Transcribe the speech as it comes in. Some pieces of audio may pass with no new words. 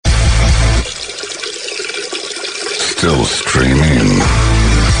Still streaming.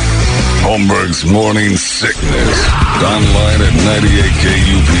 Holmberg's Morning Sickness. Online at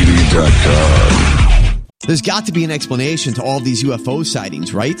 98kupd.com. There's got to be an explanation to all these UFO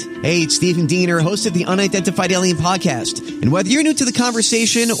sightings, right? Hey, it's Stephen Diener, host of the Unidentified Alien Podcast. And whether you're new to the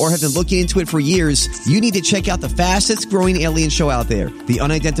conversation or have been looking into it for years, you need to check out the fastest growing alien show out there, the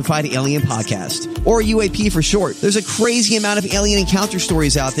Unidentified Alien Podcast, or UAP for short. There's a crazy amount of alien encounter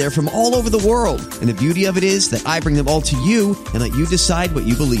stories out there from all over the world. And the beauty of it is that I bring them all to you and let you decide what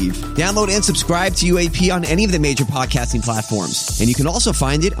you believe. Download and subscribe to UAP on any of the major podcasting platforms. And you can also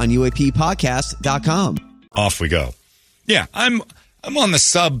find it on UAPpodcast.com. Off we go. Yeah, I'm on the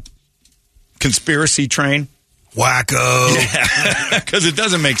sub-conspiracy train. Wacko. Yeah, because it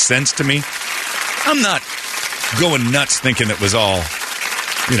doesn't make sense to me. I'm not going nuts thinking it was all,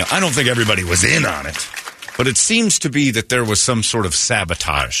 I don't think everybody was in on it. But it seems to be that there was some sort of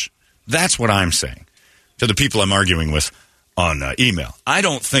sabotage. That's what I'm saying to the people I'm arguing with on email. I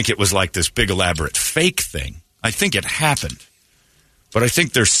don't think it was like this big elaborate fake thing. I think it happened. But I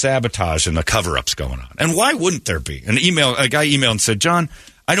think there's sabotage and the cover-ups going on. And why wouldn't there be? A guy emailed and said, John,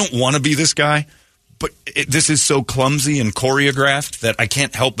 I don't want to be this guy, but this is so clumsy and choreographed that I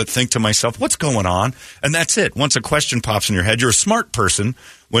can't help but think to myself, what's going on? And that's it. Once a question pops in your head, you're a smart person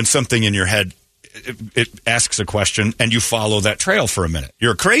when something in your head, it asks a question and you follow that trail for a minute.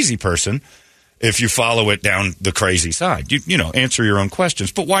 You're a crazy person if you follow it down the crazy side. You answer your own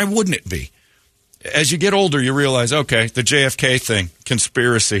questions. But why wouldn't it be? As you get older, you realize, okay, the JFK thing,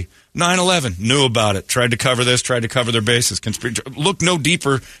 conspiracy, 9/11, knew about it, tried to cover this, tried to cover their bases. Look no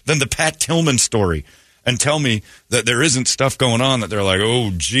deeper than the Pat Tillman story and tell me that there isn't stuff going on that they're like, oh,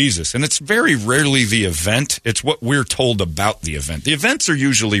 Jesus. And it's very rarely the event. It's what we're told about the event. The events are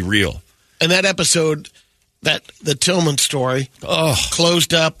usually real. And that episode, the Tillman story,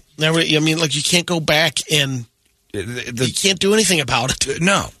 closed up. You can't go back and... you can't do anything about it.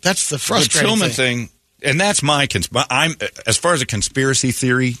 No. That's the frustrating the Tillman thing. And that's my as far as a conspiracy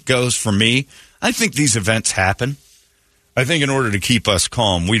theory goes for me, I think these events happen. I think in order to keep us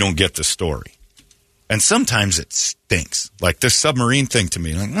calm, we don't get the story. And sometimes it stinks. Like this submarine thing to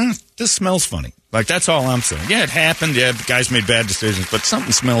me, this smells funny. Like that's all I'm saying. Yeah, it happened. Yeah, guys made bad decisions, but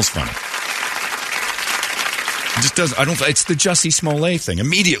something smells funny. It just doesn't. It's the Jussie Smollett thing.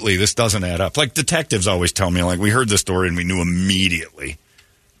 Immediately, this doesn't add up. Like detectives always tell me, we heard the story and we knew immediately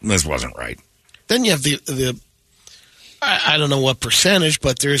this wasn't right. Then you have the I don't know what percentage,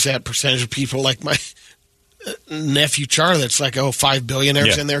 but there's that percentage of people like my nephew Charlie. That's like 5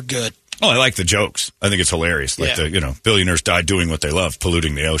 billionaires in there. Good. Oh, I like the jokes. I think it's hilarious. Like billionaires die doing what they love,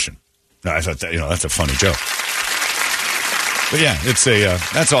 polluting the ocean. No, I thought that that's a funny joke. But yeah, it's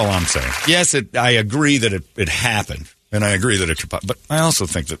that's all I'm saying. Yes, I agree that it happened, and I agree that it could. But I also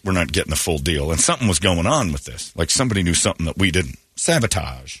think that we're not getting the full deal, and something was going on with this. Like somebody knew something that we didn't.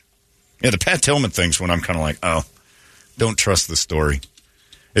 Sabotage. Yeah, the Pat Tillman thing's when I'm kind of like, don't trust the story.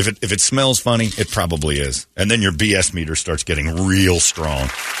 If it smells funny, it probably is, and then your BS meter starts getting real strong.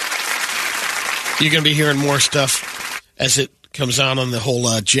 You're going to be hearing more stuff as it comes on the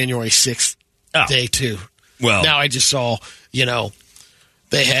whole January 6th day too. Well, now I just saw,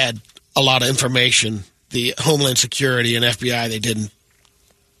 they had a lot of information. The Homeland Security and FBI, they didn't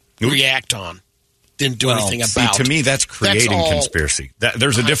react on, didn't do anything about. To me, that's creating conspiracy.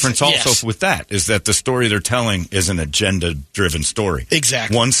 There's a difference also with that, is that the story they're telling is an agenda-driven story.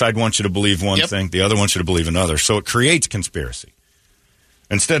 Exactly. One side wants you to believe one thing, the other wants you to believe another. So it creates conspiracy.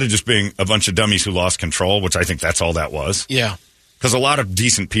 Instead of just being a bunch of dummies who lost control, which I think that's all that was. Yeah. Because a lot of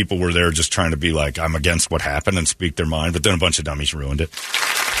decent people were there just trying to be like, I'm against what happened and speak their mind, but then a bunch of dummies ruined it.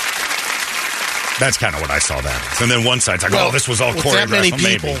 That's kind of what I saw that as. And then one side's like, this was all choreographed. That many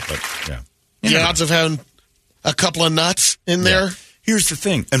people, the odds of having a couple of nuts in there. Here's the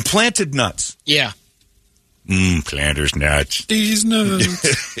thing. And planted nuts. Yeah. Planters nuts. These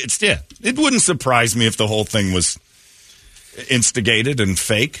nuts. It wouldn't surprise me if the whole thing was instigated and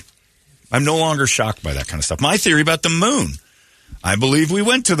fake. I'm no longer shocked by that kind of stuff. My theory about the moon. I believe we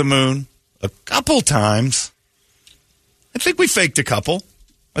went to the moon a couple times. I think we faked a couple.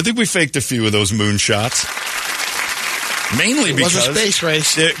 I think we faked a few of those moon shots. Mainly because... It was a space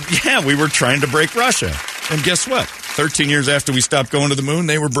race. We were trying to break Russia. And guess what? 13 years after we stopped going to the moon,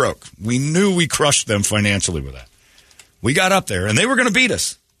 they were broke. We knew we crushed them financially with that. We got up there, and they were going to beat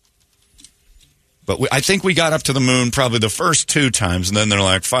us. But I think we got up to the moon probably the first 2 times, and then they're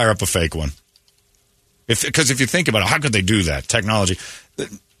like, fire up a fake one. Because if you think about it, how could they do that? Technology.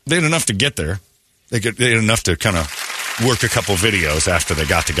 They had enough to get there. They had enough to kind of work a couple videos after they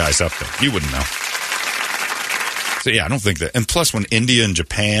got the guys up there. You wouldn't know. So, yeah, I don't think that. And plus, when India and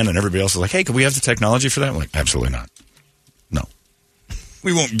Japan and everybody else is like, hey, could we have the technology for that? I'm like, absolutely not.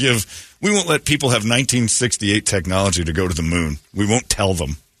 We won't let people have 1968 technology to go to the moon. We won't tell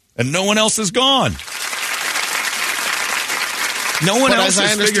them. And no one else is gone. No one else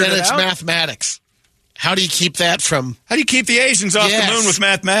has figured it out. It's mathematics. How do you keep that from... How do you keep the Asians off the moon with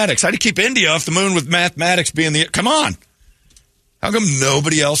mathematics? How do you keep India off the moon with mathematics being the... Come on. How come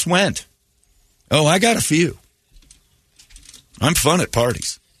nobody else went? Oh, I got a few. I'm fun at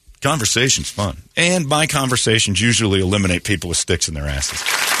parties. Conversation's fun. And my conversations usually eliminate people with sticks in their asses.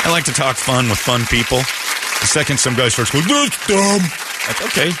 I like to talk fun with fun people. The second some guy starts going, that's dumb. Like,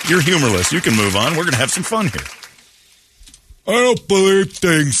 okay, you're humorless. You can move on. We're going to have some fun here. I don't believe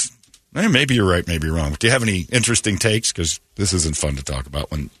things. Maybe you're right, maybe you're wrong. Do you have any interesting takes? Because this isn't fun to talk about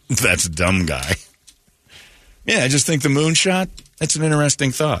when that's a dumb guy. Yeah, I just think the moonshot, that's an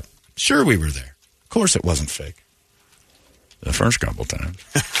interesting thought. Sure, we were there. Of course it wasn't fake. The first couple times.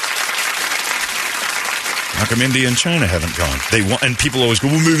 How come India and China haven't gone? They want, and people always go,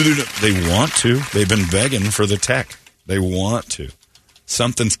 well, maybe they want to. They've been begging for the tech. They want to.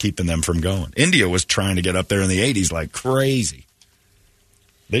 Something's keeping them from going. India was trying to get up there in the 80s like crazy.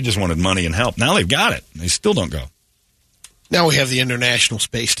 They just wanted money and help. Now they've got it. They still don't go. Now we have the International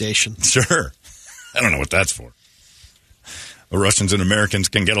Space Station. Sure. I don't know what that's for. The Russians and Americans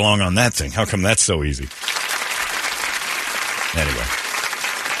can get along on that thing. How come that's so easy? Anyway.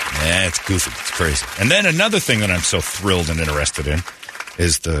 Yeah, it's goofy. It's crazy. And then another thing that I'm so thrilled and interested in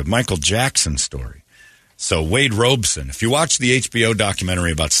is the Michael Jackson story. So Wade Robson, if you watch the HBO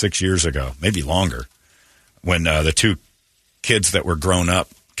documentary about 6 years ago, maybe longer, when the two kids that were grown up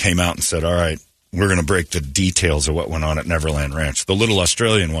came out and said, all right, we're going to break the details of what went on at Neverland Ranch. The little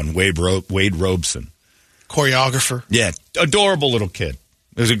Australian one, Wade Robson. Choreographer. Yeah, adorable little kid.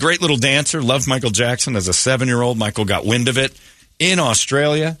 He was a great little dancer, loved Michael Jackson. As a 7-year-old, Michael got wind of it in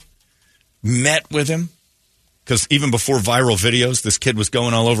Australia, met with him. Because even before viral videos, this kid was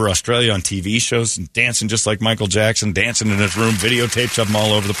going all over Australia on TV shows and dancing just like Michael Jackson, dancing in his room, videotapes of him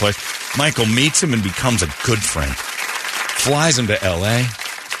all over the place. Michael meets him and becomes a good friend. Flies him to L.A.,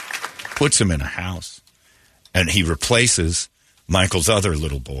 puts him in a house, and he replaces Michael's other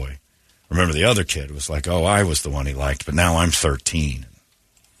little boy. Remember, the other kid was like, oh, I was the one he liked, but now I'm 13.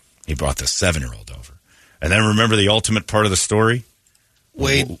 He brought this 7-year-old over. And then remember the ultimate part of the story?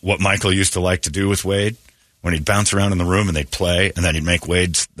 Wade. What Michael used to like to do with Wade? When he'd bounce around in the room and they'd play, and then he'd make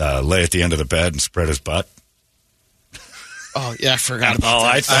Wade lay at the end of the bed and spread his butt. Oh, yeah, I forgot about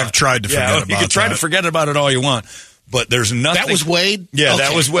that. I've tried to forget about it. You can try to forget about it all you want, but there's nothing. That was Wade? Yeah, okay.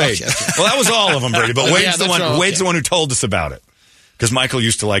 That was Wade. Okay. Well, that was all of them, Brady, but Wade's the one. Wade's the one who told us about it, because Michael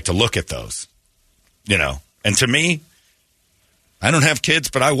used to like to look at those, you know. And to me, I don't have kids,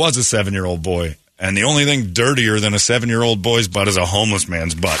 but I was a 7-year-old boy, and the only thing dirtier than a 7-year-old boy's butt is a homeless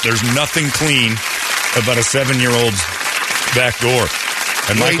man's butt. There's nothing clean about a 7-year-old's back door.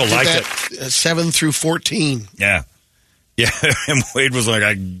 And Wade Michael liked it. 7 through 14. Yeah. Yeah, and Wade was like,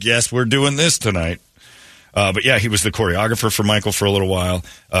 I guess we're doing this tonight. But yeah, he was the choreographer for Michael for a little while.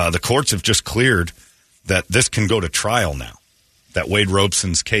 The courts have just cleared that this can go to trial now. That Wade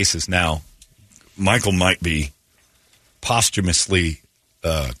Robson's case is now, Michael might be posthumously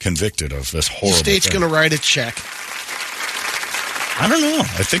convicted of this horrible thing. The state's going to write a check. I don't know.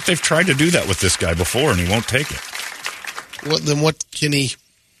 I think they've tried to do that with this guy before, and he won't take it. Then what can he...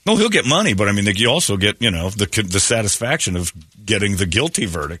 No, he'll get money, but I mean, you also get, you know, the satisfaction of getting the guilty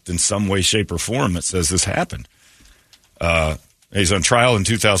verdict in some way, shape, or form that says this happened. He's on trial in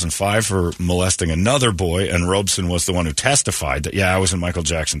 2005 for molesting another boy, and Robson was the one who testified that, yeah, I was in Michael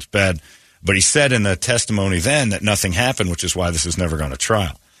Jackson's bed. But he said in the testimony then that nothing happened, which is why this has never gone to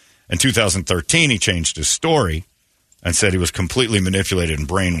trial. In 2013, he changed his story and said he was completely manipulated and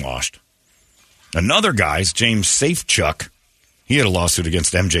brainwashed. Another guy's James Safechuck. He had a lawsuit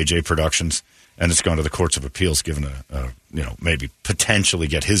against MJJ Productions, and it's gone to the courts of appeals, given maybe potentially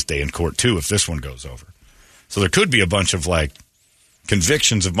get his day in court too if this one goes over. So there could be a bunch of like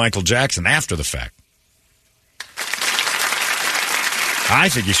convictions of Michael Jackson after the fact. I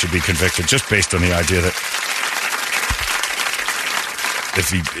think he should be convicted just based on the idea that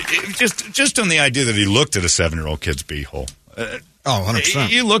just on the idea that he looked at a 7-year-old kid's beehole. 100%.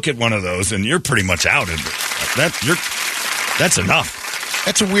 You look at one of those and you're pretty much out. That's enough.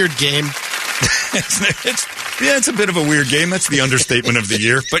 That's a weird game. It's a bit of a weird game. That's the understatement of the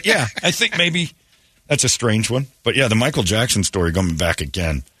year. But yeah, I think maybe that's a strange one. But yeah, the Michael Jackson story coming back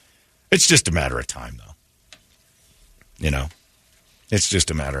again. It's just a matter of time, though. You know, it's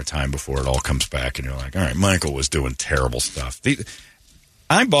just a matter of time before it all comes back, and you're like, all right, Michael was doing terrible stuff.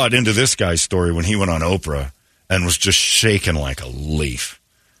 I bought into this guy's story when he went on Oprah and was just shaking like a leaf.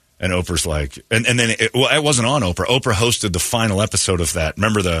 And Oprah's like, and then it wasn't on Oprah. Oprah hosted the final episode of that.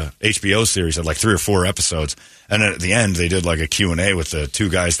 Remember the HBO series had like 3 or 4 episodes. And then at the end, they did like a Q&A with the 2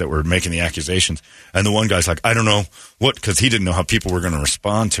 guys that were making the accusations. And the one guy's like, I don't know what, because he didn't know how people were going to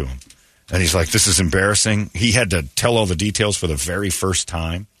respond to him. And he's like, this is embarrassing. He had to tell all the details for the very first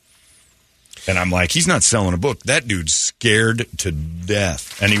time. And I'm like, he's not selling a book. That dude's scared to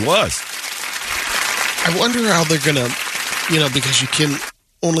death. And he was. I wonder how they're going to, because you can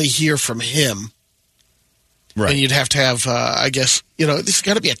only hear from him. Right. And you'd have to have, I guess, this has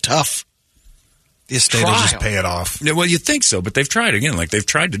got to be a tough The estate will just pay it off. Yeah, well, you think so, but they've tried again. Like, they've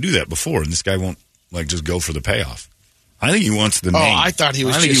tried to do that before, and this guy won't, just go for the payoff. I think he wants the name. I thought he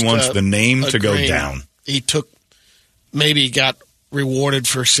was I think he wants the name to go down. He maybe got rewarded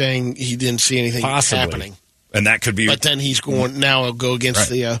for saying he didn't see anything happening. And that could be. But then he's going, now he'll go against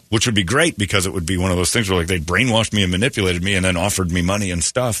the. Which would be great because it would be one of those things where they brainwashed me and manipulated me and then offered me money and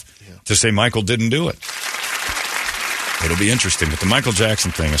stuff to say Michael didn't do it. It'll be interesting. But the Michael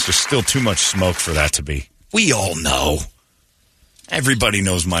Jackson thing is just still too much smoke for that to be. We all know. Everybody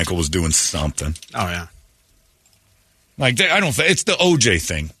knows Michael was doing something. Oh, yeah. It's the OJ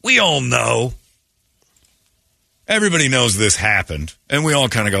thing. We all know. Everybody knows this happened. And we all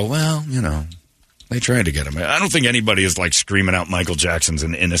kind of go, well, they tried to get him. I don't think anybody is screaming out Michael Jackson's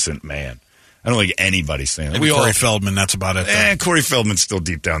an innocent man. I don't think anybody's saying that. Maybe Corey Feldman, that's about it. Corey Feldman still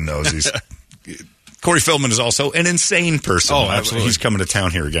deep down knows he's... Corey Feldman is also an insane person. Oh, absolutely. He's coming to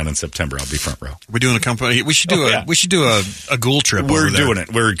town here again in September. I'll be front row. We're doing a company. We should do a ghoul trip. We're doing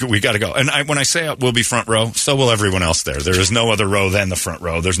it. We got to go. And when I say we'll be front row, so will everyone else there. There is no other row than the front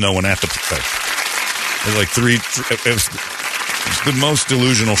row. There's no one at the place. There's three. It was the most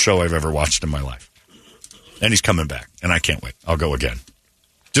delusional show I've ever watched in my life. And he's coming back, and I can't wait. I'll go again,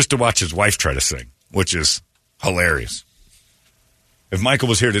 just to watch his wife try to sing, which is hilarious. If Michael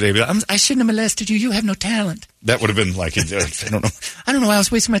was here today, he'd be like, I shouldn't have molested you. You have no talent. That would have been I don't know. I don't know why I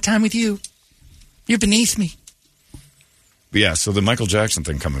was wasting my time with you. You're beneath me. But yeah, so the Michael Jackson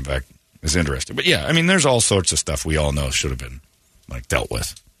thing coming back is interesting. But yeah, there's all sorts of stuff we all know should have been dealt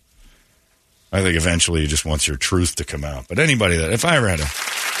with. I think eventually he just wants your truth to come out. But anybody if I ever had a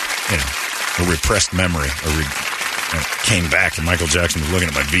repressed memory came back and Michael Jackson was looking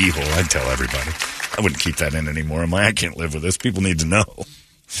at my beehole, I'd tell everybody. I wouldn't keep that in anymore. I can't live with this. People need to know.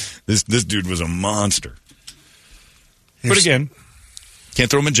 This dude was a monster. But again, can't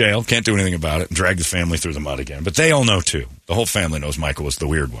throw him in jail. Can't do anything about it. And drag the family through the mud again. But they all know, too. The whole family knows Michael was the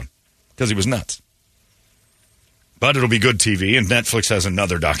weird one. Because he was nuts. But it'll be good TV. And Netflix has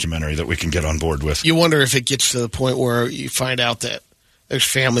another documentary that we can get on board with. You wonder if it gets to the point where you find out that there's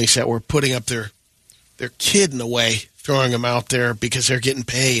families that were putting up their kid in a way, throwing them out there because they're getting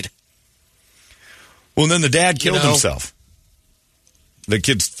paid. Well, then the dad killed himself. The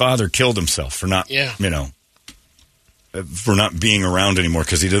kid's father killed himself for not, for not being around anymore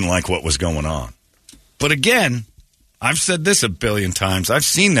because he didn't like what was going on. But again, I've said this a billion times. I've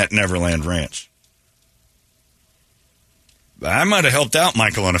seen that Neverland Ranch. I might have helped out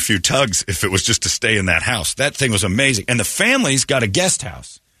Michael on a few tugs if it was just to stay in that house. That thing was amazing. And the families got a guest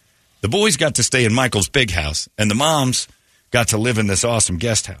house. The boys got to stay in Michael's big house, and the moms got to live in this awesome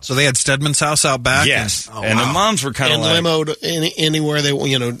guest house. So they had Stedman's house out back? Yes. And the moms were kind of limoed anywhere they,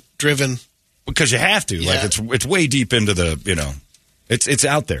 driven. Because you have to. Yeah. It's way deep into the, it's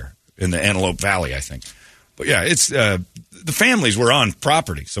out there in the Antelope Valley, I think. But yeah, it's, the families were on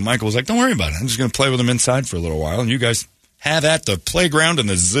property. So Michael was like, don't worry about it. I'm just going to play with them inside for a little while. And you guys have at the playground and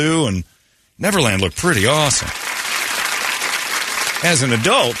the zoo. And Neverland looked pretty awesome. As an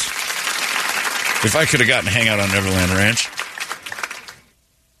adult, if I could have gotten to hang out on Neverland Ranch,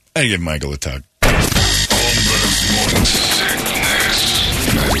 I'd give Michael a tug.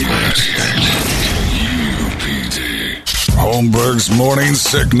 Holmberg's Morning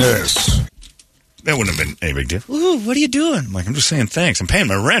Sickness. That wouldn't have been any big deal. Ooh, what are you doing? I'm just saying thanks. I'm paying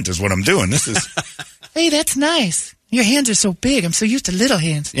my rent is what I'm doing. This is... Hey, that's nice. Your hands are so big. I'm so used to little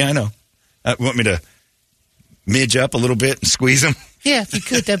hands. Yeah, I know. Want me to midge up a little bit and squeeze them? Yeah, if you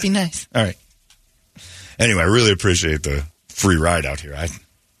could, that'd be nice. All right. Anyway, I really appreciate the free ride out here.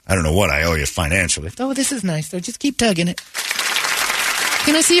 I don't know what I owe you financially. Oh, this is nice, though. Just keep tugging it.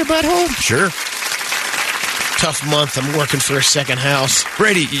 Can I see your butthole? Sure. Tough month. I'm working for a second house.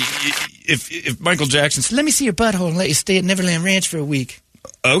 Brady, if Michael Jackson said, let me see your butthole and let you stay at Neverland Ranch for a week.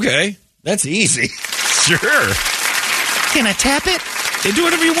 Okay. That's easy. Sure. Can I tap it? Yeah, do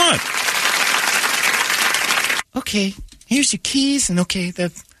whatever you want. Okay. Here's your keys, and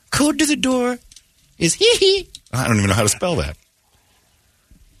the code to the door is hee-hee. I don't even know how to spell that.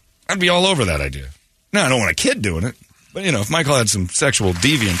 I'd be all over that idea. No, I don't want a kid doing it. But, if Michael had some sexual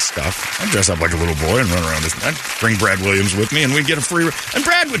deviant stuff, I'd dress up like a little boy and run around. I'd bring Brad Williams with me, and we'd get a free... And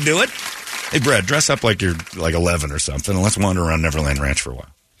Brad would do it. Hey, Brad, dress up like you're like 11 or something, and let's wander around Neverland Ranch for a while.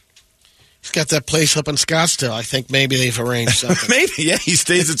 He's got that place up in Scottsdale. I think maybe they've arranged something. Maybe, yeah. He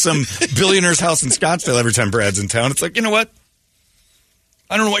stays at some billionaire's house in Scottsdale every time Brad's in town. It's like, you know what?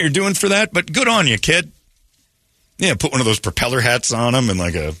 I don't know what you're doing for that, but good on you, kid. Yeah, put one of those propeller hats on him and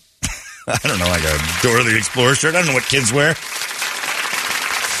like a, like a Dora the Explorer shirt. I don't know what kids wear.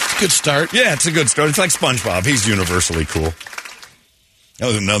 It's a good start. Yeah, it's a good start. It's like SpongeBob. He's universally cool. That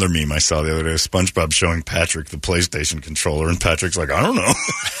was another meme I saw the other day. SpongeBob showing Patrick the PlayStation controller, and Patrick's like, I don't know.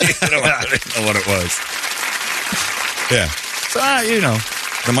 I don't know what it was. Yeah. So,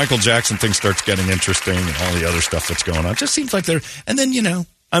 the Michael Jackson thing starts getting interesting and all the other stuff that's going on. It just seems like they're... And then,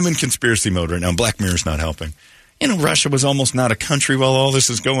 I'm in conspiracy mode right now. Black Mirror's not helping. Russia was almost not a country while all this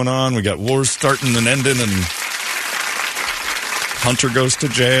is going on. We got wars starting and ending, and Hunter goes to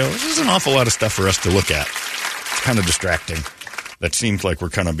jail. There's an awful lot of stuff for us to look at. It's kind of distracting. That seems like we're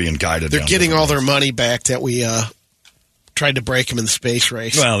kind of being guided. They're getting all their money back that we tried to break them in the space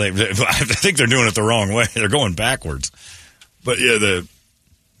race. Well, I think they're doing it the wrong way. They're going backwards. But yeah,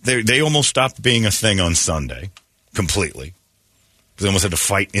 they almost stopped being a thing on Sunday completely. They almost had to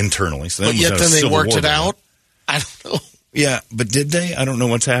fight internally. So but yet then they worked it out. I don't know. Yeah, but did they? I don't know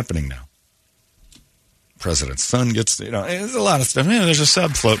what's happening now. President's son gets, there's a lot of stuff. Yeah, there's a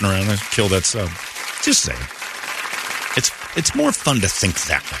sub floating around. I kill that sub. Just saying. It's more fun to think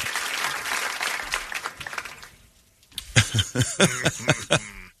that way.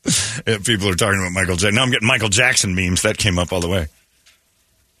 Yeah, people are talking about Michael Jackson. Now I'm getting Michael Jackson memes. That came up all the way.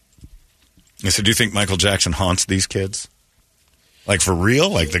 I said, do you think Michael Jackson haunts these kids? Like for real?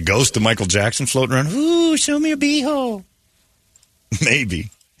 Like the ghost of Michael Jackson floating around? Ooh, show me a beehole. Maybe.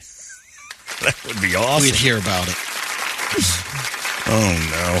 That would be awesome. We'd hear about it. Oh,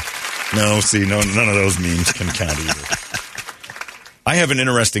 no. No, see, none of those memes can count either. I have an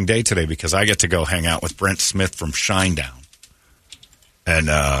interesting day today because I get to go hang out with Brent Smith from Shinedown. And,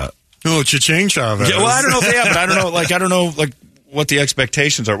 cha-ching shop. Yeah, well, I don't know if they have, but I don't know what the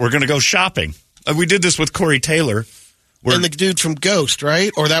expectations are. We're going to go shopping. We did this with Corey Taylor. And the dude from Ghost,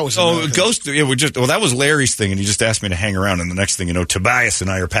 right? Or that was... Oh, Ghost, yeah, that was Larry's thing, and he just asked me to hang around, and the next thing you know, Tobias and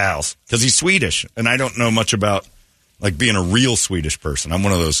I are pals. Because he's Swedish, and I don't know much about, being a real Swedish person. I'm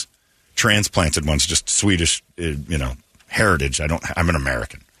one of those transplanted ones, just Swedish, heritage. I'm an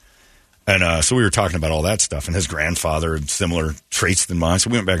American. And so we were talking about all that stuff, and his grandfather had similar traits than mine,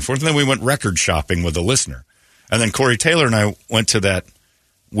 so we went back and forth, and then we went record shopping with a listener. And then Corey Taylor and I went to that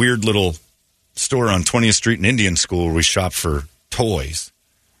weird little store on 20th Street in Indian School where we shopped for toys.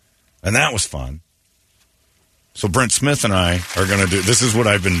 And that was fun. So Brent Smith and I are going to do... This is what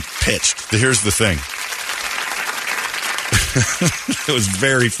I've been pitched. Here's the thing. It was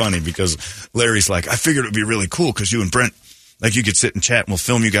very funny because Larry's like, I figured it would be really cool because you and Brent, you could sit and chat and we'll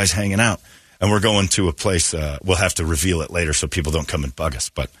film you guys hanging out. And we're going to a place, we'll have to reveal it later so people don't come and bug us.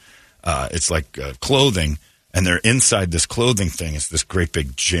 But it's like clothing, and they're inside this clothing thing. It's this great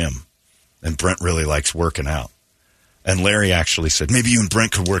big gym. And Brent really likes working out. And Larry actually said, maybe you and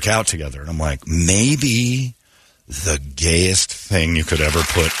Brent could work out together. And I'm like, maybe the gayest thing you could ever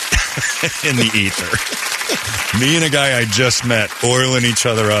put in the ether. Me and a guy I just met oiling each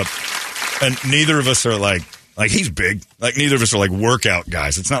other up. And neither of us are like he's big. Neither of us are workout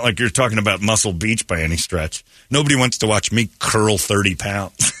guys. It's not like you're talking about Muscle Beach by any stretch. Nobody wants to watch me curl 30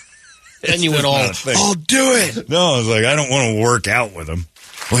 pounds. Then you went I'll do it. No, I was like, I don't want to work out with him.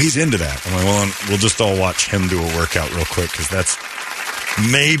 Well, he's into that. I'm like, well, we'll just all watch him do a workout real quick because that's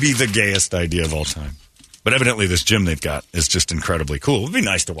maybe the gayest idea of all time. But evidently this gym they've got is just incredibly cool. It would be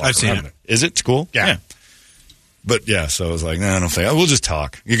nice to walk I've around seen it. Is it cool? Yeah. But, yeah, so I was like, I don't think. We'll just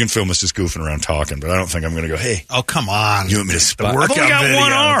talk. You can film us just goofing around talking, but I don't think I'm going to go, hey. Oh, come on. You want me to spot? The workout I've only got video.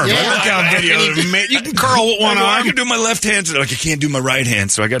 one arm. Yeah, workout video. You can curl with one arm. I can do my left hand. So I can't do my right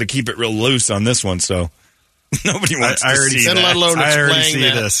hand, so I got to keep it real loose on this one, so nobody wants to see that. Let alone I already see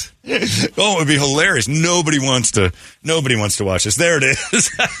that. this. Oh, it would be hilarious. Nobody wants to watch this. There it is.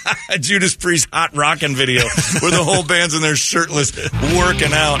 Judas Priest hot rockin' video where the whole band's in there shirtless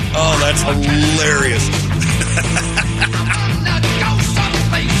working out. Oh, that's hilarious.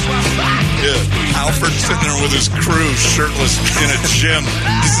 Yeah. Halford sitting there with his crew shirtless in a gym.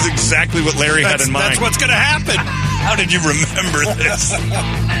 This is exactly what Larry had in mind. That's what's going to happen. How did you remember this?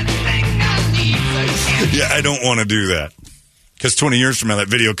 Yeah, I don't want to do that. Because 20 years from now, that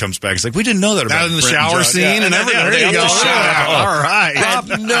video comes back. It's like, we didn't know that about in the Brent shower scene and everything. There you go. All right.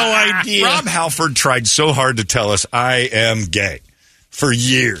 Rob, no idea. Rob Halford tried so hard to tell us I am gay for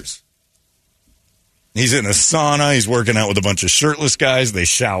years. He's in a sauna. He's working out with a bunch of shirtless guys. They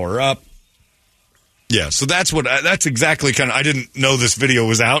shower up. Yeah, so that's exactly kind of, I didn't know this video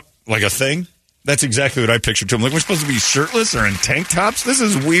was out, like a thing. That's exactly what I pictured to him. Like, we're supposed to be shirtless or in tank tops? This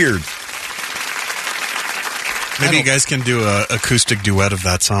is weird. Maybe you guys can do an acoustic duet of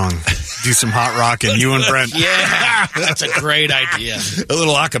that song. Do some hot rockin', you and Brent. Yeah, that's a great idea. A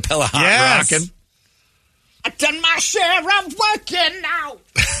little acapella hot rockin'. I've done my share of working now.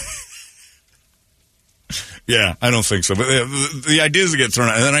 Yeah, I don't think so. But the ideas that get thrown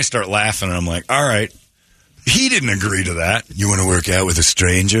out, and then I start laughing, and I'm like, all right, he didn't agree to that. You want to work out with a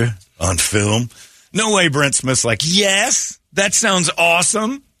stranger on film? No way, Brent Smith's like, yes, that sounds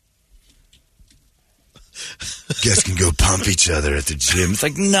awesome. Guys can go pump each other at the gym. It's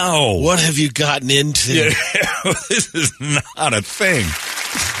like, no. What have you gotten into? Yeah, this is not a thing.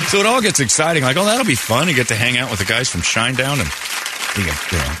 So it all gets exciting. Like, oh, that'll be fun. You get to hang out with the guys from Shinedown and you can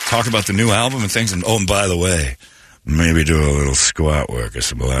talk about the new album and things. And, oh, and by the way, maybe do a little squat work or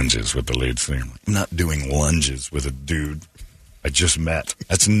some lunges with the lead singer. I'm not doing lunges with a dude I just met.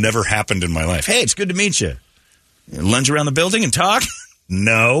 That's never happened in my life. Hey, it's good to meet you. Lunge around the building and talk?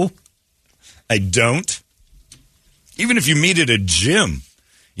 No, I don't. Even if you meet at a gym,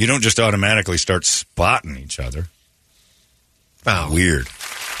 you don't just automatically start spotting each other. Oh. Weird.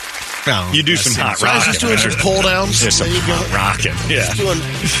 Oh, you do some hot rockin'. Just doing some pull downs. Yeah, some hot rockin'. Yeah. Just doing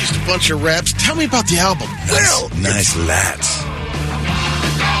just a bunch of reps. Tell me about the album. Nice lats.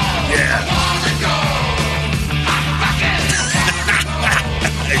 Yeah.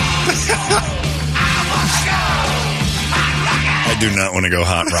 I do not want to go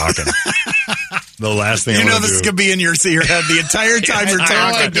hot rockin'. The last thing I want to do. This could be in your head the entire time you're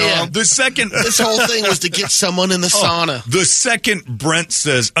talking to him. The second this whole thing was to get someone in the sauna. The second Brent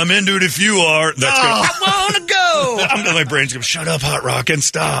says, "I'm into it if you are," that's I want to go. my brain's going, "Shut up, hot rockin',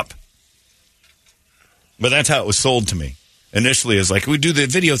 stop." But that's how it was sold to me. Initially, it's like, we do the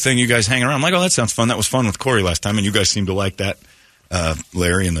video thing, you guys hang around. I'm like, oh, that sounds fun. That was fun with Corey last time, and you guys seem to like that,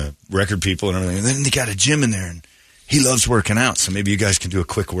 Larry and the record people and everything. And then they got a gym in there, and he loves working out, so maybe you guys can do a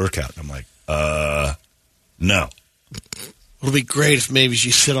quick workout. And I'm like, no. It'll be great if maybe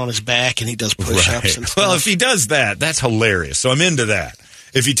you sit on his back and he does push-ups and stuff. Well, if he does that, that's hilarious. So I'm into that.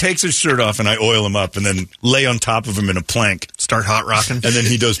 If he takes his shirt off and I oil him up and then lay on top of him in a plank, start hot rocking, and then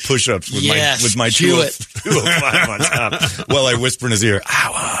he does push-ups with my 205 on top while I whisper in his ear, "I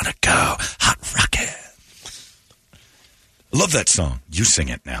want to go hot rocking." I love that song. You sing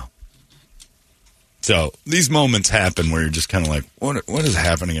it now. So these moments happen where you're just kind of like, what is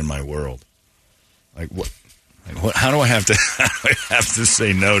happening in my world? Like what? How do I have to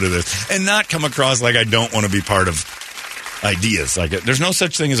say no to this and not come across like I don't want to be part of ideas? Like, there's no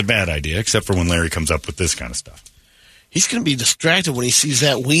such thing as a bad idea, except for when Larry comes up with this kind of stuff. He's going to be distracted when he sees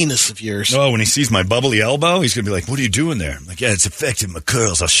that weenus of yours. Oh, when he sees my bubbly elbow, he's going to be like, "What are you doing there?" I'm like, "Yeah, it's affecting my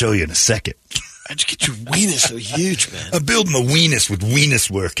curls. I'll show you in a second." How'd you get your weenus so huge, man? I build my weenus with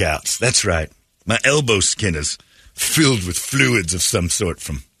weenus workouts. That's right. My elbow skin is filled with fluids of some sort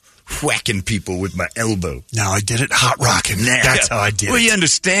from whacking people with my elbow. No, I did it hot rocking. That's how I did it. Well, you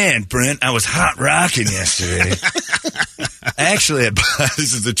understand, Brent. I was hot rocking yesterday. Actually,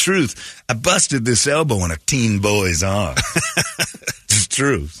 this is the truth. I busted this elbow on a teen boy's arm. It's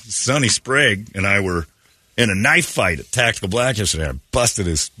true. Sonny Sprague and I were in a knife fight at Tactical Black yesterday. I busted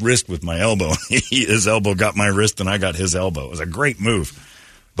his wrist with my elbow. His elbow got my wrist, and I got his elbow. It was a great move.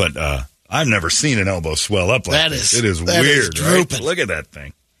 But I've never seen an elbow swell up like this. It is weird, right? Look at that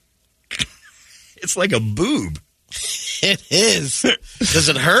thing. It's like a boob. It is. Does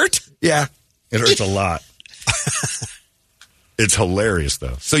it hurt? Yeah. It hurts a lot. It's hilarious,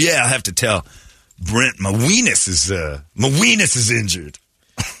 though. So, yeah, I have to tell Brent, my weenus is injured.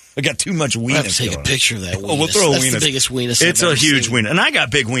 I got too much weenus. I have to take a picture of that weenus. Oh, we'll throw a That's weenus. The biggest weenus It's I've a ever huge seen. weenus. And I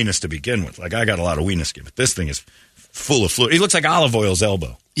got big weenus to begin with. Like, I got a lot of weenus skin. But this thing is full of fluid. It looks like olive oil's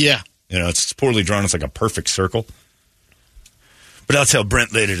elbow. Yeah. You know, it's poorly drawn. It's like a perfect circle. But I'll tell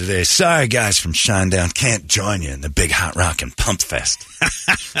Brent later today, "Sorry, guys from Shinedown, can't join you in the big hot rockin' pump fest.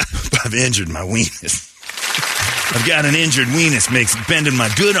 I've injured my weenus. I've got an injured weenus, makes bending my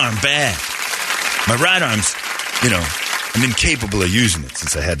good arm bad. My right arm's, I'm incapable of using it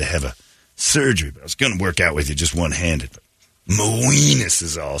since I had to have a surgery. But I was going to work out with you just one-handed. But my weenus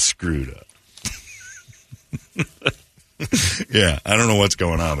is all screwed up." Yeah, I don't know what's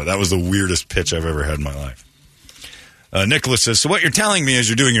going on, but that was the weirdest pitch I've ever had in my life. Nicholas says, "So what you're telling me is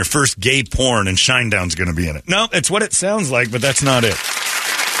you're doing your first gay porn and Shinedown's going to be in it." No, it's what it sounds like, but that's not it.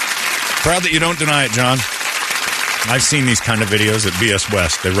 Proud that you don't deny it, John. I've seen these kind of videos at BS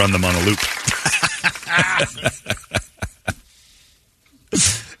West. They run them on a loop.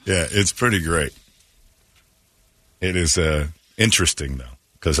 Yeah, it's pretty great. It is interesting, though,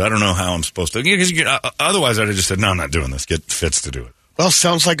 because I don't know how I'm supposed to. Otherwise, I'd have just said, no, I'm not doing this. Get Fitz to do it. Well,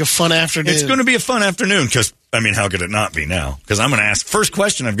 sounds like a fun afternoon. It's going to be a fun afternoon because, how could it not be now? Because I'm going to ask, first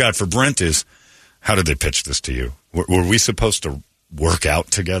question I've got for Brent is, how did they pitch this to you? Were we supposed to work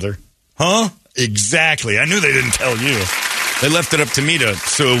out together? Huh? Exactly. I knew they didn't tell you. They left it up to me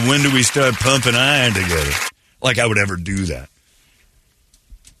so when do we start pumping iron together? Like I would ever do that.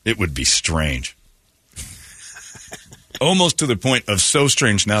 It would be strange. Almost to the point of so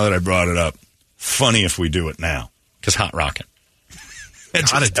strange now that I brought it up. Funny if we do it now. Because hot rockin'.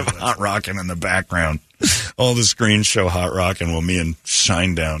 Just have hot rockin' in the background. All the screens show hot rockin' while me and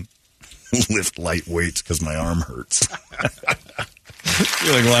Shinedown lift light weights because my arm hurts.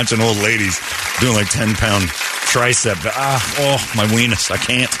 You're like watching old ladies doing like 10-pound tricep. My weenus. I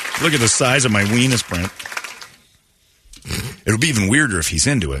can't. Look at the size of my weenus, Brent. It'll be even weirder if he's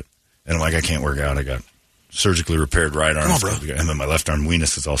into it. And I'm like, I can't work out. I got surgically repaired right arm. Come on, bro. And then my left arm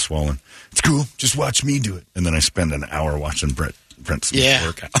weenus is all swollen. It's cool. Just watch me do it. And then I spend an hour watching Brent Smith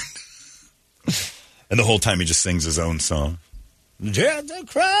work out. And the whole time he just sings his own song. Just a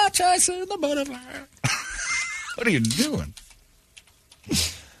cry chasing the butterfly. What are you doing?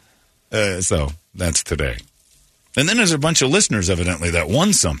 So that's today. And then there's a bunch of listeners, evidently, that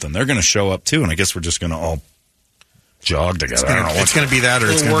won something. They're going to show up, too, and I guess we're just going to all jog together. It's going to be that, or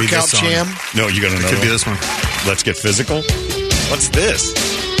it's going to be this song. Jam? No, you got another one? It could be this one. Let's Get Physical? What's this?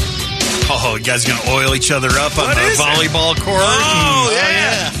 Oh, you guys going to oil each other up on the volleyball court? Oh,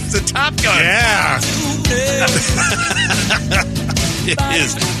 yeah. It's a Top Gun. Yeah. It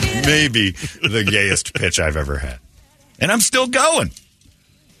is maybe the gayest pitch I've ever had. And I'm still going.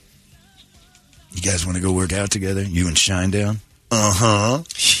 You guys want to go work out together? You and Shinedown? Uh-huh.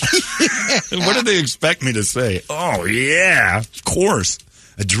 What did they expect me to say? Oh, yeah, of course.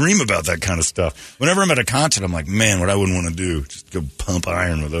 I dream about that kind of stuff. Whenever I'm at a concert, I'm like, man, what I wouldn't want to do, just go pump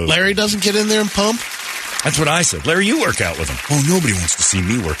iron with those. Larry doesn't get in there and pump? That's what I said. Larry, you work out with him. Oh, nobody wants to see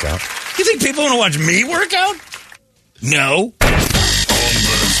me work out. You think people want to watch me work out? No.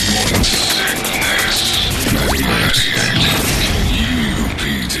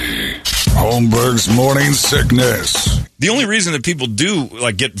 Holmberg's Morning Sickness. The only reason that people do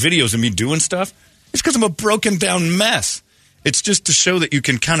get videos of me doing stuff is because I'm a broken down mess. It's just to show that you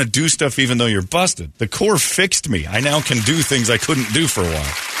can kind of do stuff even though you're busted. The core fixed me. I now can do things I couldn't do for a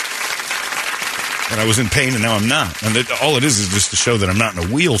while. And I was in pain and now I'm not. And all it is just to show that I'm not in a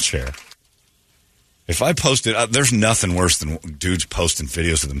wheelchair. If I posted, there's nothing worse than dudes posting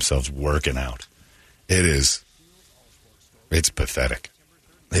videos of themselves working out. It's pathetic.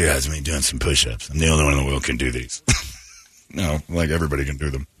 Here has me doing some push-ups. I'm the only one in the world can do these. No, everybody can do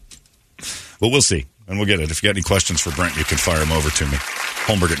them. But we'll see, and we'll get it. If you got any questions for Brent, you can fire them over to me.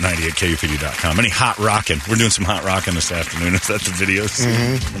 Holmberg at 98kupd.com. Any hot rockin'? We're doing some hot rockin' this afternoon. Is that the videos?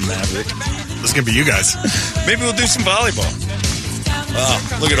 From Maverick? This is going to be you guys. Maybe we'll do some volleyball.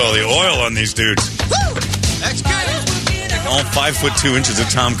 Oh, look at all the oil on these dudes. Woo! That's good. All 5'2" of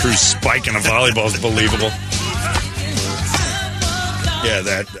Tom Cruise spike in a volleyball is believable. Yeah,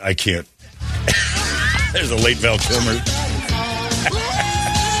 that, I can't. There's a late Val Kilmer.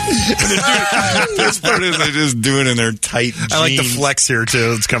 The best part is they just do it in their tight jeans. I like the flex here,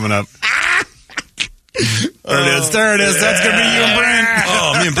 too. It's coming up. There it is. There it is. That's going to be you and Brent.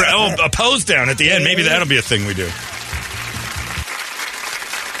 Oh, me and Brent. Oh, a pose down at the end. Maybe that'll be a thing we do.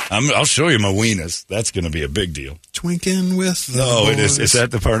 I'll show you my weenus. That's going to be a big deal. Twinking with the No, boys. it is. Is that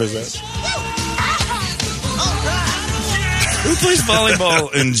the part of that? Who plays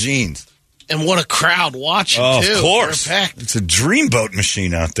volleyball in jeans? And what a crowd watching, too. Of course. They're packed. It's a dreamboat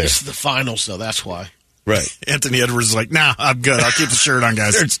machine out there. This is the finals, though. That's why. Right. Anthony Edwards is like, nah, I'm good. I'll keep the shirt on,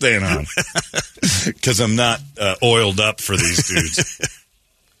 guys. They're staying on. Because I'm not oiled up for these dudes.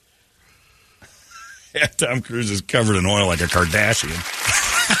 Yeah, Tom Cruise is covered in oil like a Kardashian.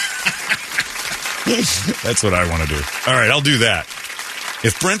 That's what I want to do. All right, I'll do that.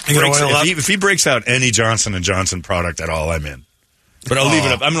 If Brent breaks, if he breaks out any Johnson & Johnson product at all, I'm in. But I'll leave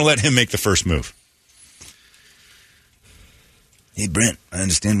it up. I'm going to let him make the first move. Hey, Brent, I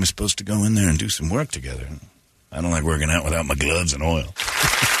understand we're supposed to go in there and do some work together. I don't like working out without my gloves and oil.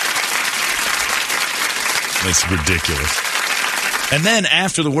 It's ridiculous. And then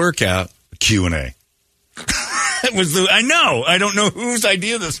after the workout, Q&A. I know. I don't know whose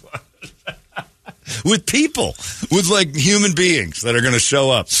idea this was. With people. With, human beings that are going to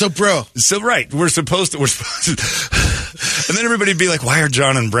show up. So, bro. Right. We're supposed to. And then everybody'd be like, why are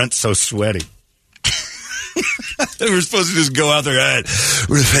John and Brent so sweaty? We're supposed to just go out there. All right,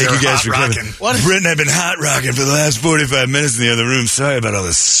 we're going to thank you guys for coming. Brent and I have been hot rocking for the last 45 minutes in the other room. Sorry about all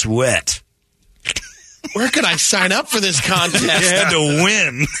this sweat. Where could I sign up for this contest? You had to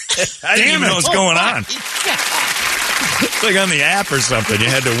win. I didn't even know what's going on. It's like on the app or something. You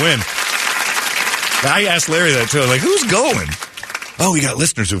had to win. I asked Larry that, too. I was like, who's going? Oh, we got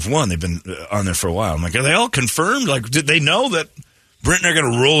listeners who've won. They've been on there for a while. I'm like, are they all confirmed? Like, did they know that Brent and I are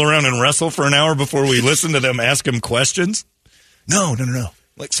going to roll around and wrestle for an hour before we listen to them ask him questions? No.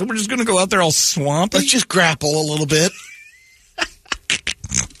 Like, so we're just going to go out there all swampy? Let's just grapple a little bit.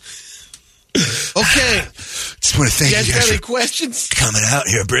 Okay. Just want to thank you guys got any for questions? coming out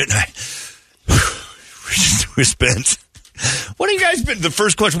here, Brent and I. We spent... What have you guys been... The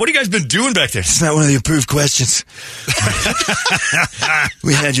first question, what have you guys been doing back there? It's not one of the approved questions.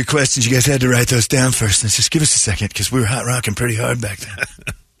 We had your questions. You guys had to write those down first. Let's just give us a second, because we were hot rocking pretty hard back then.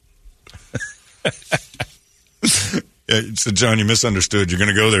 So, John, you misunderstood. You're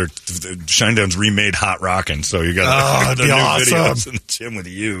going to go there. Shinedown's remade Hot Rockin', so you got the new videos in the gym with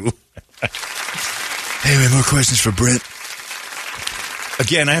you. Anyway, more questions for Brent.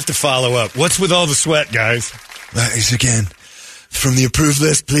 Again, I have to follow up. What's with all the sweat, guys? Again, from the approved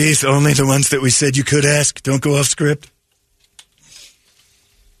list, please. Only the ones that we said you could ask. Don't go off script.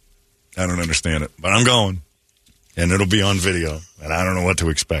 I don't understand it, but I'm going. And it'll be on video, and I don't know what to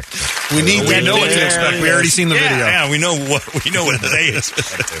expect. We know what to expect. We already seen the video. Yeah, we know what they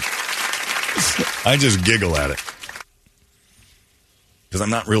expected. I just giggle at it because I'm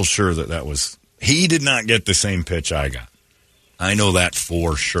not real sure that was. He did not get the same pitch I got. I know that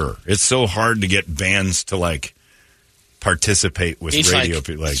for sure. It's so hard to get bands to participate with radio.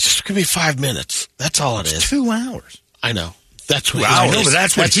 It's just gonna be 5 minutes. That's all it is. 2 hours. I know. That's what. I know, but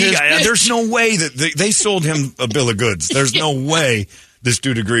that's what he got. There's no way that they sold him a bill of goods. There's no way this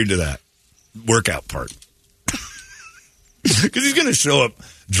dude agreed to that workout part. Because he's going to show up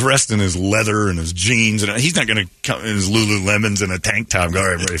dressed in his leather and his jeans, and he's not going to come in his Lululemons and a tank top. Go, all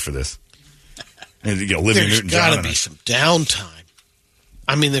right, I'm ready for this. And, there's got to be some downtime.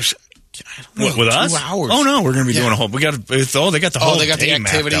 I mean, there's. I don't know, what, with 2 us? hours. Oh no, we're going to be doing a whole. They got the whole. They got the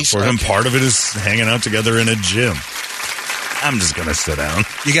activities for him. Part of it is hanging out together in a gym. I'm just going to sit down.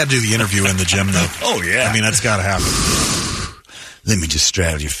 You got to do the interview in the gym, though. Oh, yeah. I mean, that's got to happen. Let me just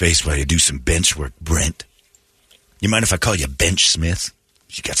straddle your face while you do some bench work, Brent. You mind if I call you Bench Smith?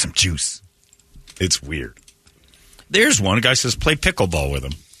 You got some juice. It's weird. There's one. A guy says, play pickleball with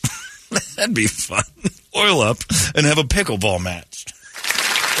him. That'd be fun. Oil up and have a pickleball match.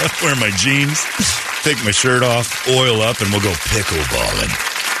 I'll wear my jeans, take my shirt off, oil up, and we'll go pickleballing.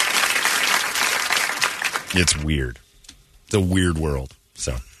 It's weird. It's a weird world.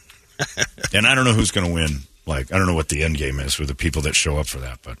 So, and I don't know who's going to win. I don't know what the end game is for the people that show up for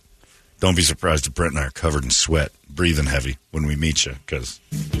that, but don't be surprised if Brent and I are covered in sweat, breathing heavy when we meet you, because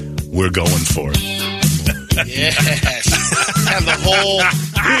we're going for it. Yes. Have the whole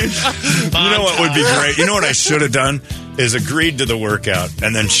You know what would be great? You know what I should have done? Is agreed to the workout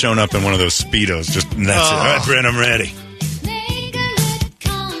and then shown up in one of those Speedos. And that's it. All right, Brent, I'm ready.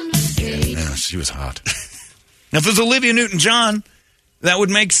 Yeah, she was hot. Now, if it was Olivia Newton-John, that would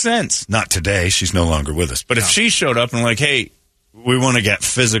make sense. Not today. She's no longer with us. But if she showed up and hey, we want to get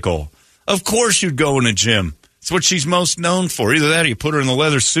physical, of course you'd go in a gym. It's what she's most known for. Either that or you put her in the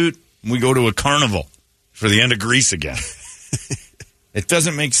leather suit and we go to a carnival for the end of Grease again. It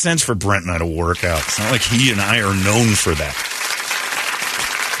doesn't make sense for Brent and I to work out. It's not like he and I are known for that.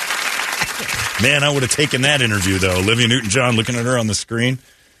 Man, I would have taken that interview, though. Olivia Newton-John, looking at her on the screen.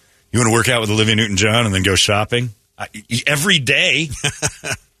 You want to work out with Olivia Newton-John and then go shopping? Every day.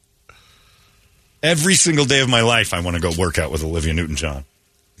 Every single day of my life, I want to go work out with Olivia Newton-John.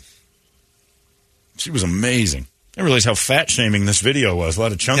 She was amazing. I realized how fat-shaming this video was. A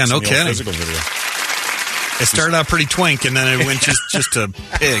lot of chunks in the old physical video. It started out pretty twink, and then it went just to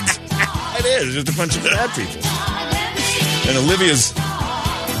pigs. It is. Just a bunch of fat people. And Olivia's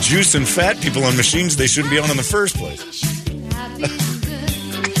juicing fat people on machines they shouldn't be on in the first place.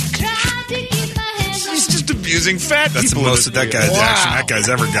 She's just abusing fat people. That's the most that guy's action that guy's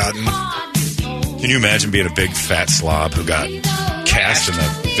ever gotten. Can you imagine being a big fat slob who got cast in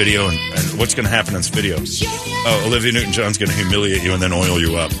the video? And what's going to happen in this video? Oh, Olivia Newton-John's going to humiliate you and then oil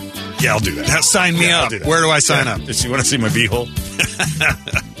you up. Yeah, I'll do that. Now sign me up. Where do I sign up? Does she want to see my beehole?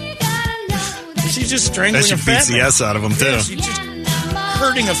 She's just strangling a fat man. She beats the S out of him, too. Yeah, she's just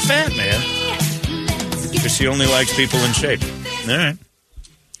hurting a fat man. Because she only likes people in shape. All right.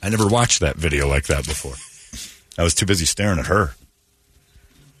 I never watched that video like that before. I was too busy staring at her.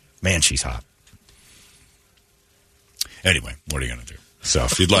 Man, she's hot. Anyway, what are you going to do? So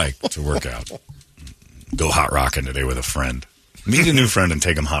if you'd like to work out, go hot rocking today with a friend. Meet a new friend and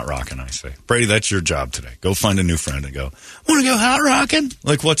take him hot rocking, I say. Brady, that's your job today. Go find a new friend and go, want to go hot rocking?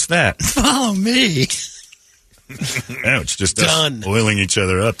 Like, what's that? Follow me. No, it's just Done. us oiling each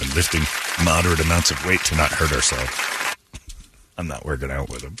other up and lifting moderate amounts of weight to not hurt ourselves. I'm not working out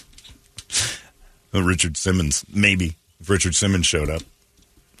with him. Richard Simmons, maybe. If Richard Simmons showed up.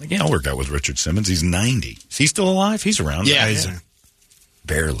 Like, yeah, I'll work out with Richard Simmons. He's 90. Is he still alive? He's around. Yeah.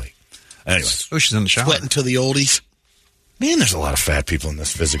 Barely. Anyway. Oh, she's in the shower. Sweating to the oldies. Man, there's a lot of fat people in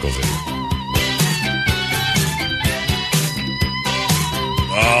this physical video.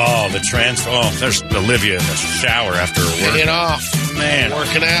 Oh, there's Olivia in the shower after her work. Get off. Man.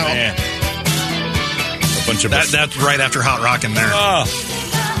 Working out. Man. A bunch of That's right after Hot Rockin' there. Oh.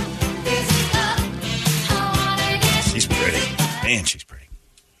 She's pretty. Man, she's pretty.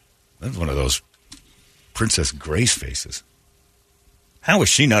 That's one of those Princess Grace faces. How is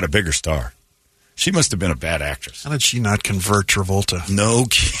she not a bigger star? She must have been a bad actress. How did she not convert Travolta? No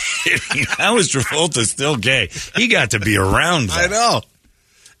kidding. How is Travolta still gay? He got to be around that. I know.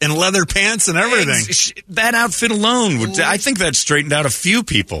 And leather pants and everything. That outfit alone would. I think that straightened out a few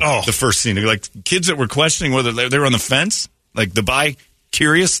people. Oh. The first scene. Like kids that were questioning whether they were on the fence. Like the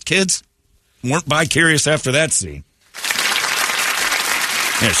bi-curious kids weren't bi-curious after that scene.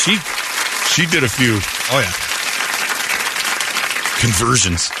 Yeah, she did a few. Oh, yeah.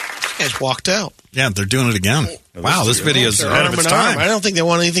 Conversions. You guys walked out. Yeah, they're doing it again. Wow, this video's ahead of its time. I don't think they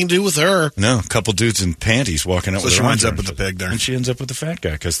want anything to do with her. No, a couple dudes in panties walking out So with she her winds arms up with around the pig there. And she ends up with the fat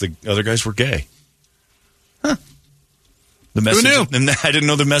guy because the other guys were gay. Huh. The message, Who knew? I didn't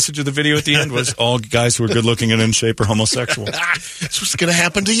know the message of the video at the end was all guys who are good looking and in shape are homosexual. That's what's going to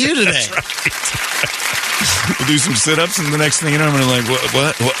happen to you today. We'll do some sit-ups, and the next thing you know, I'm going to like,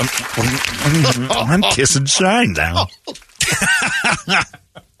 what? I'm kissing Shinedown.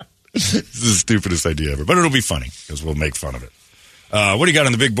 This is the stupidest idea ever, but it'll be funny because we'll make fun of it. What do you got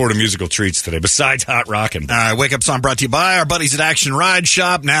on the big board of musical treats today besides Hot Rockin'? All right, Wake Up Song brought to you by our buddies at Action Ride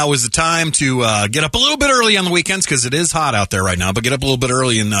Shop. Now is the time to get up a little bit early on the weekends because it is hot out there right now, but get up a little bit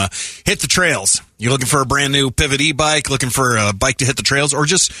early and hit the trails. You're looking for a brand new Pivot e-bike, looking for a bike to hit the trails, or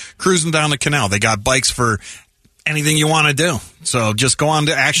just cruising down the canal. They got bikes for anything you want to do. So just go on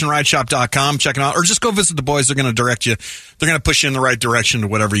to actionrideshop.com, check it out, or just go visit the boys. They're going to direct you. They're going to push you in the right direction to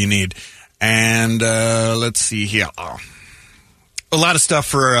whatever you need. And let's see here. Oh. A lot of stuff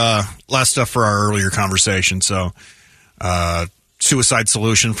for our earlier conversation. So, Suicide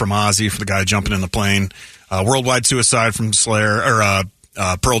Solution from Ozzy for the guy jumping in the plane. Worldwide Suicide from Slayer or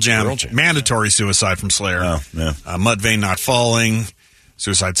Pearl Jam. Mandatory Suicide from Slayer. Oh, yeah. Mudvayne Not Falling.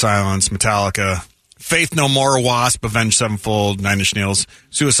 Suicide Silence. Metallica. Faith No More. Wasp. Avenged Sevenfold. Nine Inch Nails.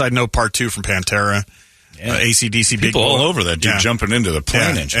 Suicide Note Part 2 from Pantera. Yeah. AC/DC. People all over that dude jumping into the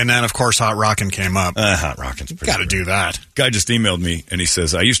plane engine. And then, of course, Hot Rockin' came up. Hot Rockin's pretty Got to do that. Guy just emailed me, and he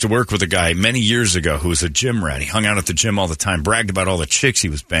says, I used to work with a guy many years ago who was a gym rat. He hung out at the gym all the time, bragged about all the chicks he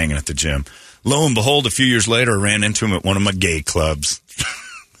was banging at the gym. Lo and behold, a few years later, I ran into him at one of my gay clubs.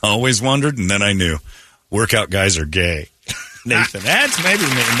 Always wondered, and then I knew. Workout guys are gay. Nathan, that's maybe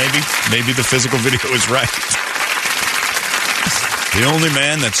the physical video is right. The only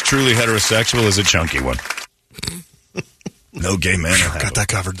man that's truly heterosexual is a chunky one. No gay man. Got that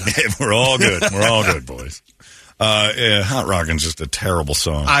covered. We're all good. We're all good, boys. Hot Rockin's just a terrible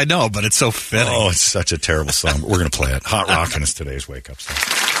song. I know, but it's so fitting. Oh, it's such a terrible song. But we're going to play it. Hot Rockin' is today's wake-up song.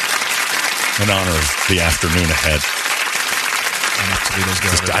 In honor of the afternoon ahead.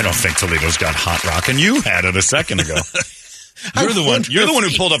 I don't think Toledo's got Hot Rockin'. You had it a second ago. You're the one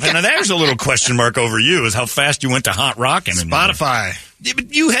who pulled up. And there's a little question mark over you is how fast you went to Hot Rockin'. Spotify. Yeah,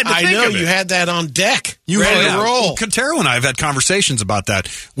 but you had to think of it. You had that on deck. You ready to roll. Well, Contero and I have had conversations about that.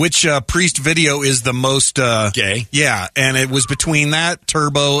 Which Priest video is the most gay? Yeah, and it was between that,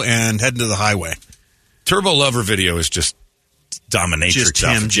 Turbo, and Heading to the Highway. Turbo Lover video is just dominatrix. Just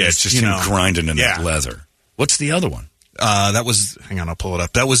him, it's just him grinding in that leather. What's the other one? That was, hang on, I'll pull it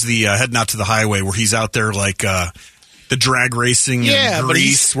up. That was the Heading Out to the Highway where he's out there like the drag racing in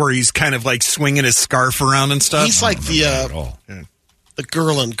Greece where he's kind of like swinging his scarf around and stuff. He's like the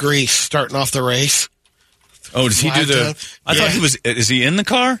girl in Greece starting off the race. Oh, does he do the... I thought he was... Is he in the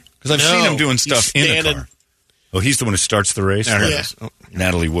car? Because I've seen him doing stuff in the car. Oh, he's the one who starts the race? Yeah. Oh,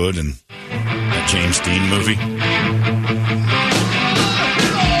 Natalie Wood and that James Dean movie.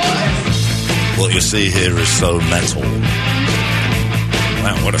 What you see here is so metal.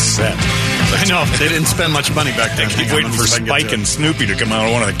 Wow, what a set. I know. They didn't spend much money back then. Keep waiting for Spike and Snoopy to come out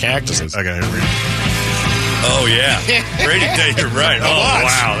of one of the cactuses. Okay, here we go. Oh, yeah. Brady Day, you're right. Oh,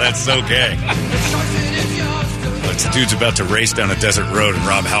 wow, that's so gay. The dude's about to race down a desert road, and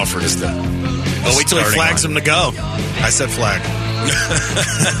Rob Halford is the... Oh, wait till he flags him to go. I said flag. All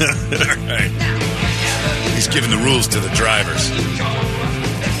right. He's giving the rules to the drivers.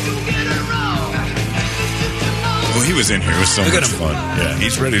 he was in here. It was so much fun. Yeah,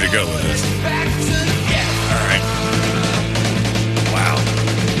 he's ready to go with this. All right. Wow.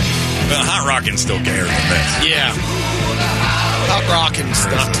 Well, Hot Rockin's still gayer than this. Yeah. Hot Rockin's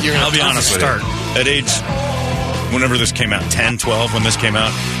not. I'll be honest with you. At age, whenever this came out, 10, 12, when this came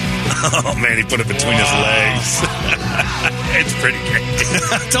out, oh, man, he put it between his legs. It's pretty gay.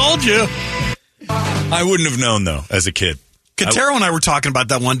 I told you. I wouldn't have known, though, as a kid. Katero and I were talking about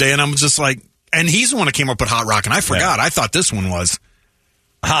that one day, and I'm just like, and he's the one that came up with Hot Rockin'. I forgot. Yeah. I thought this one was.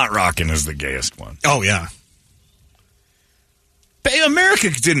 Hot Rockin' is the gayest one. Oh, yeah. But America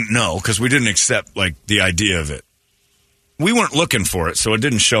didn't know because we didn't accept, like, the idea of it. We weren't looking for it, so it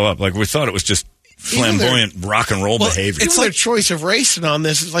didn't show up. Like, we thought it was just flamboyant rock and roll behavior. It's their choice of racing on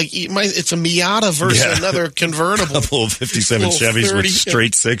this. It's like it's a Miata versus another convertible. A couple of 57 Chevys with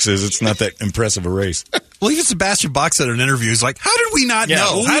straight sixes. It's not that impressive a race. Well, even Sebastian Bach said in an interview, he's like, how did we not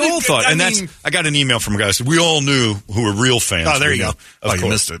know? We all thought. I got an email from a guy who said, we all knew who were real fans. Oh, there you go. Oh, you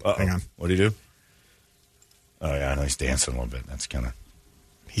missed it. Hang on. What do you do? Oh, yeah, I know he's dancing a little bit. That's kind of...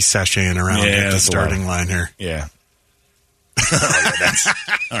 He's sashaying around at the starting line here. Yeah.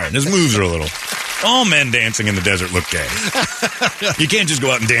 All right, his moves are a little... All men dancing in the desert look gay. You can't just go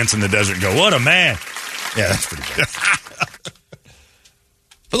out and dance in the desert and go, what a man. Yeah, that's pretty gay.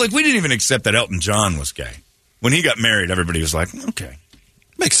 But, like, we didn't even accept that Elton John was gay. When he got married, everybody was like, okay.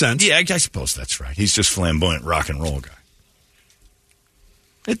 Makes sense. Yeah, I suppose that's right. He's just flamboyant rock and roll guy.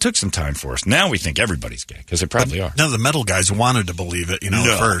 It took some time for us. Now we think everybody's gay, because they probably are. None of the metal guys wanted to believe it,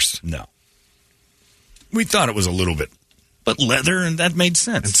 at first. No. We thought it was a little bit. But leather, and that made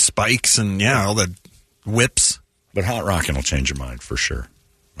sense. And spikes and, all the whips. But hot rockin' will change your mind for sure.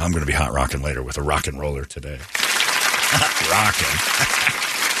 I'm going to be hot rockin' later with a rock and roller today. Hot rockin'.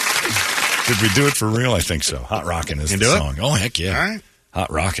 Did we do it for real? I think so. Hot rockin' is the song. Oh, heck yeah. All right.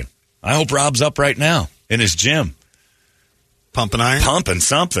 Hot rockin'. I hope Rob's up right now in his gym. Pumping iron? Pumping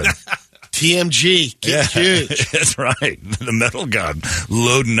something. TMG. Get huge. That's right. The metal god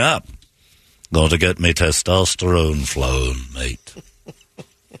loading up. Gotta get me testosterone flowing, mate.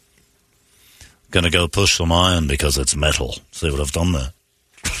 Gonna go push some iron because it's metal. See what I've done there?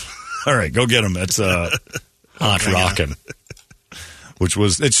 All right, go get him. That's Hot Rockin'. Which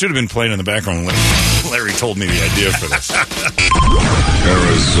was, it should have been playing in the background when Larry told me the idea for this.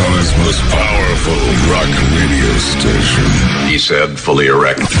 Arizona's most powerful rock radio station. He said, fully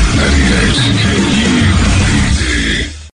erect. 98 KU.